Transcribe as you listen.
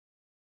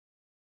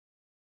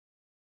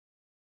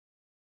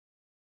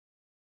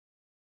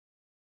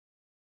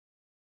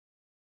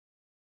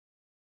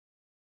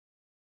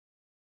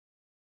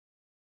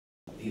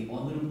the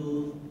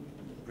Honorable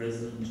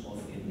President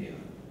of India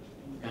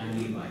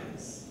kindly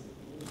rise.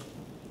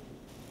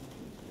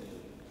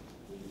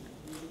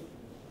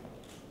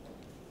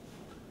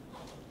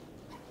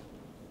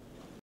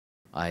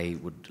 I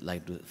would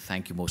like to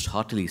thank you most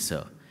heartily,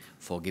 sir,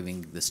 for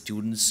giving the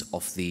students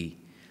of the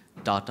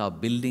Tata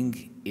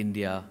Building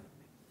India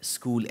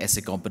School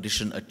Essay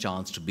Competition a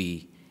chance to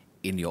be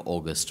in your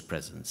august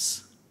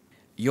presence.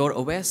 You're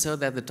aware, sir,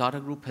 that the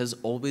Tata Group has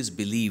always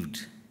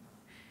believed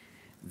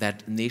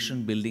that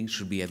nation building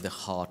should be at the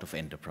heart of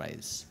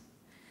enterprise.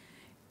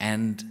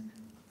 And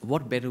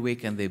what better way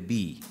can there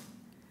be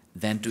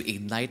than to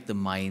ignite the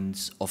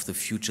minds of the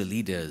future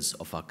leaders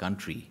of our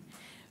country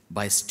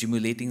by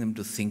stimulating them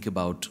to think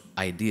about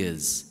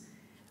ideas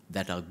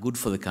that are good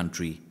for the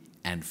country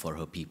and for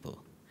her people.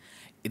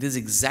 It is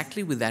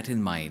exactly with that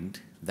in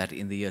mind that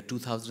in the year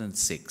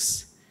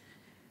 2006,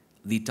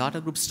 the Tata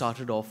Group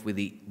started off with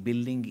the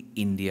Building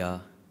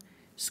India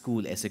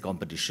School Essay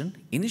Competition,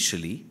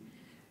 initially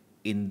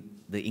in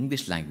the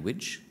English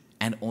language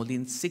and only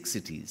in 6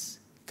 cities,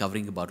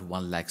 covering about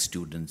 1 lakh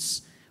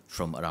students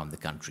from around the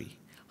country.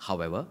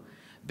 However,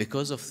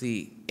 because of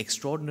the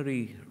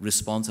extraordinary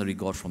response that we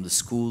got from the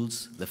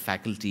schools, the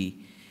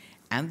faculty,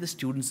 and the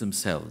students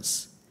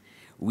themselves,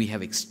 we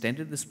have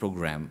extended this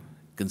program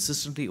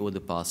consistently over the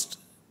past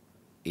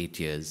 8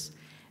 years.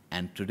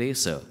 And today,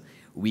 sir,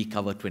 we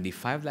cover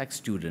 25 lakh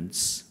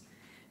students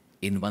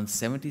in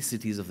 170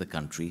 cities of the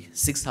country,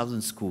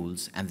 6,000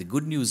 schools, and the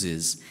good news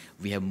is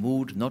we have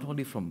moved not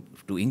only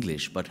to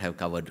English, but have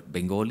covered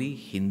Bengali,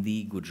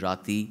 Hindi,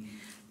 Gujarati,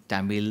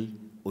 Tamil,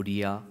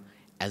 Odia,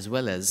 as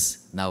well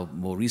as now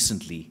more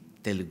recently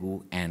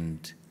Telugu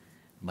and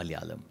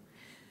Malayalam.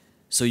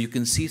 So you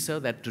can see, sir,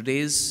 that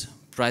today's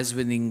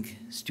prize-winning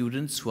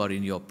students who are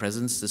in your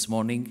presence this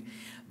morning,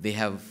 they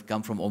have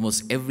come from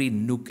almost every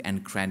nook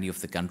and cranny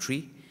of the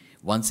country,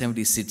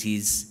 170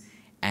 cities,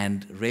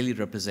 and really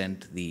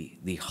represent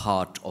the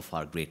heart of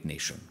our great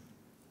nation.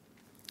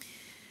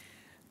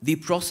 The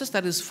process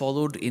that is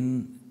followed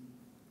in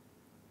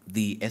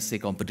the essay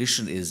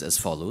competition is as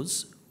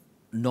follows.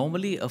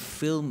 Normally, a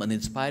film, an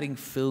inspiring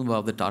film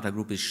of the Tata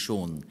Group is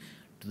shown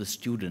to the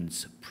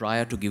students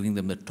prior to giving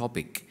them the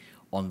topic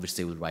on which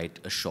they will write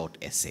a short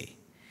essay.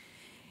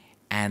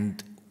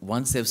 And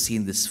once they've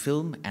seen this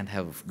film and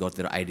have got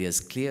their ideas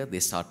clear, they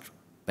start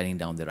penning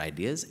down their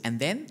ideas. And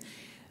then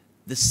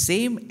the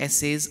same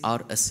essays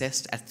are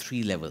assessed at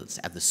 3 levels,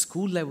 at the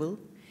school level,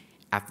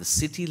 at the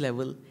city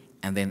level,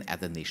 and then at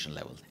the nation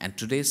level. And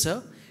today,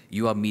 sir,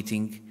 you are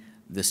meeting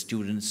the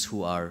students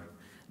who are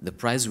the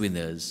prize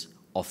winners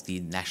of the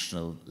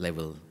national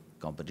level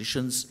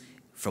competitions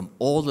from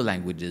all the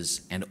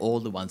languages and all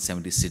the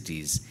 170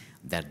 cities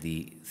that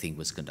the thing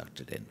was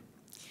conducted in.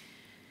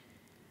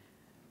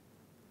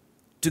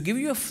 To give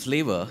you a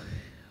flavor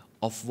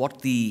of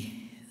what the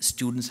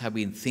students have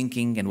been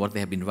thinking and what they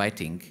have been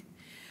writing,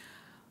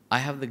 I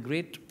have the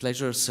great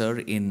pleasure, sir,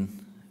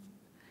 in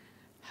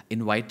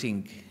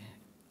inviting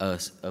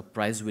a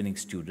prize-winning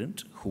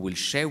student who will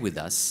share with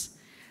us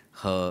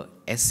her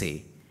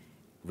essay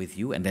with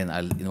you, and then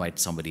I'll invite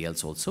somebody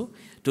else also.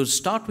 To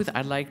start with,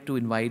 I'd like to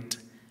invite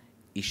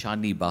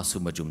Ishani Basu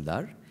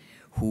Majumdar,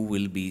 who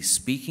will be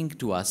speaking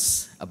to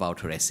us about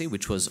her essay,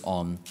 which was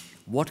on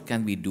what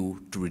can we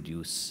do to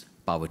reduce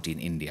poverty in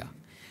India.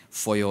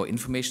 For your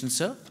information,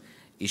 sir,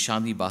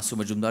 Ishani Basu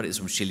Majumdar is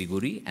from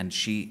Shiliguri, and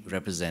she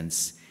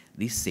represents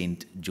the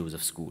St.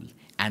 Joseph School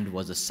and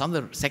was the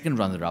second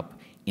runner-up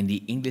in the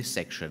English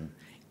section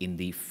in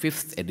the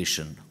 5th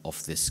edition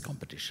of this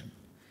competition.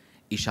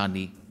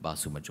 Ishani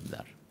Basu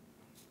Majumdar.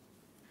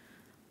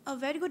 A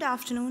very good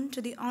afternoon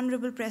to the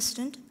Honorable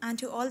President and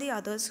to all the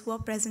others who are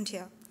present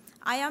here.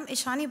 I am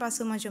Ishani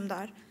Basu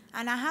Majumdar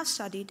and I have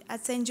studied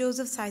at St.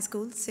 Joseph's High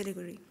School,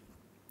 Siliguri.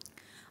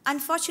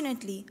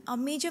 Unfortunately, a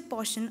major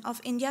portion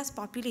of India's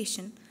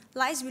population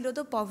lies below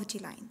the poverty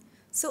line.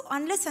 So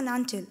unless and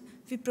until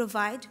we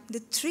provide the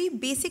 3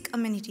 basic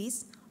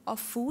amenities of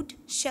food,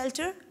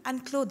 shelter,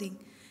 and clothing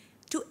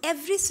to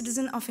every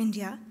citizen of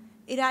India,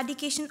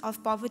 eradication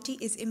of poverty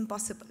is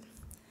impossible.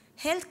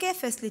 Healthcare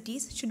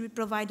facilities should be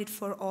provided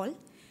for all.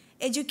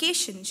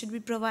 Education should be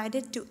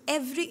provided to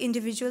every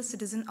individual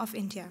citizen of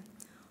India.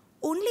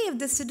 Only if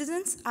the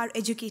citizens are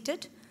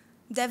educated,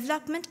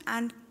 development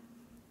and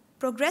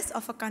progress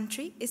of a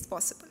country is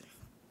possible.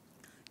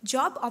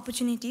 Job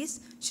opportunities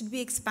should be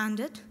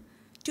expanded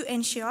to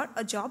ensure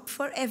a job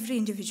for every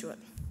individual.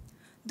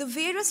 The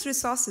various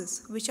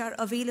resources which are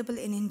available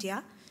in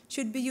India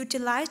should be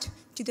utilized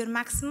to their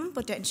maximum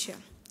potential.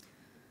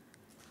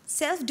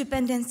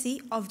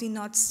 Self-dependency of the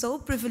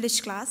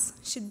not-so-privileged class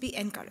should be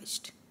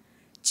encouraged.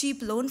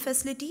 Cheap loan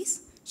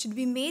facilities should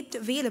be made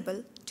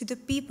available to the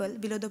people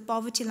below the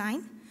poverty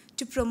line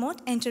to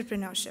promote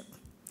entrepreneurship.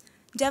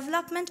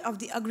 Development of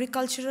the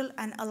agricultural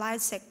and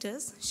allied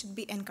sectors should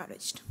be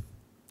encouraged.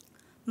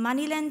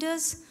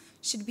 Moneylenders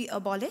should be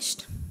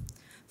abolished.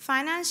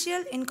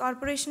 Financial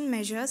incorporation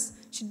measures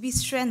should be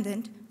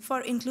strengthened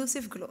for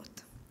inclusive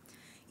growth.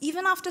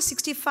 Even after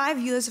 65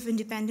 years of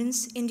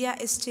independence, India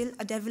is still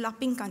a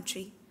developing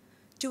country.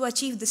 To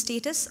achieve the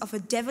status of a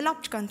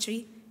developed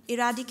country,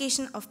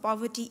 eradication of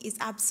poverty is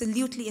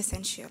absolutely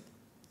essential.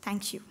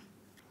 Thank you.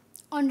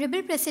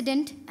 Honorable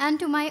President, and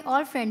to my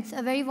all friends,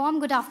 a very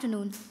warm good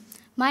afternoon.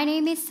 My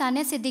name is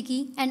Sania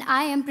Siddiqui, and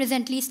I am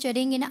presently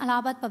studying in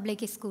Allahabad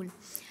Public School.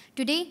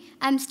 Today,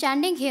 I am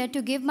standing here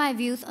to give my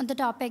views on the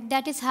topic,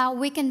 that is how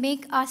we can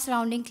make our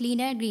surrounding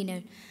cleaner and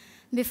greener.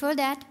 Before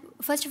that,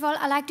 first of all,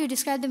 I like to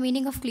describe the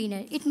meaning of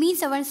cleaner. It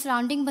means our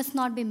surrounding must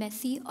not be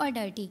messy or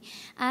dirty.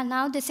 And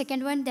now the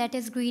second one, that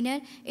is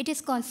greener, it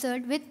is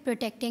concerned with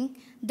protecting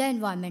the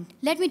environment.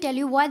 Let me tell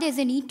you why there is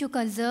a need to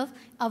conserve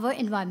our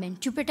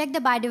environment. To protect the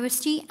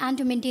biodiversity and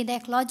to maintain the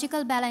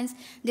ecological balance,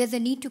 there is a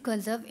need to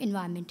conserve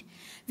environment.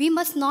 We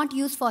must not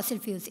use fossil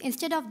fuels.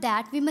 Instead of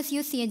that, we must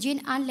use CNG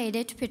and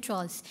unleaded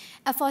petrols.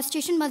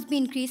 Afforestation must be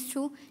increased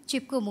through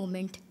Chipko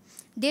movement.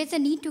 There is a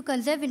need to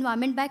conserve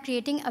environment by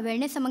creating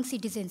awareness among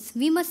citizens.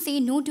 We must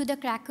say no to the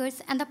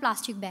crackers and the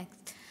plastic bags.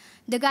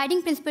 The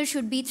guiding principle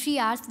should be 3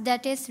 Rs,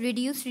 that is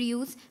reduce,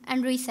 reuse,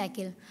 and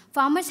recycle.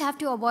 Farmers have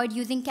to avoid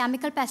using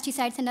chemical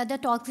pesticides and other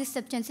toxic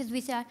substances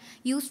which are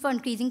used for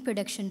increasing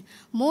production.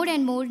 More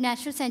and more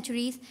natural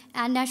sanctuaries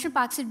and national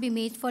parks should be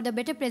made for the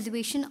better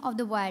preservation of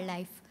the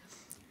wildlife.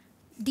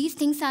 These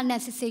things are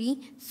necessary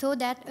so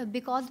that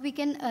because we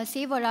can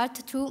save our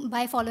earth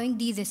by following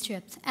these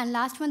steps. And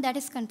last one, that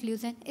is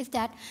conclusion, is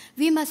that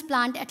we must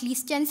plant at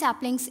least 10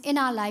 saplings in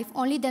our life.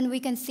 Only then we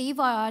can save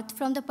our earth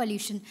from the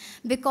pollution.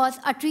 Because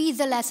a tree is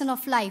a lesson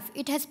of life.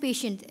 It has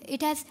patience.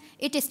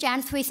 It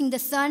stands facing the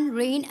sun,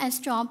 rain, and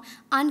storm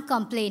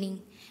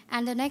uncomplaining.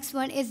 And the next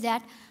one is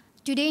that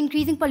today,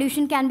 increasing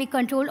pollution can be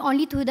controlled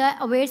only through the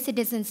aware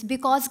citizens,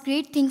 because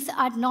great things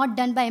are not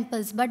done by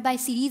impulse, but by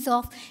series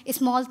of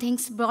small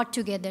things brought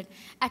together.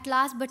 At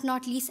last but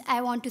not least,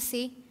 I want to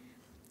say,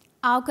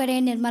 Aao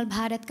kare Nirmal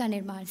Bharat ka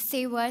nirman.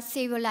 Save earth,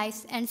 save your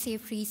lives, and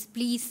save trees,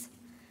 please,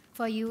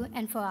 for you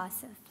and for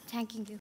ourselves. Thank you.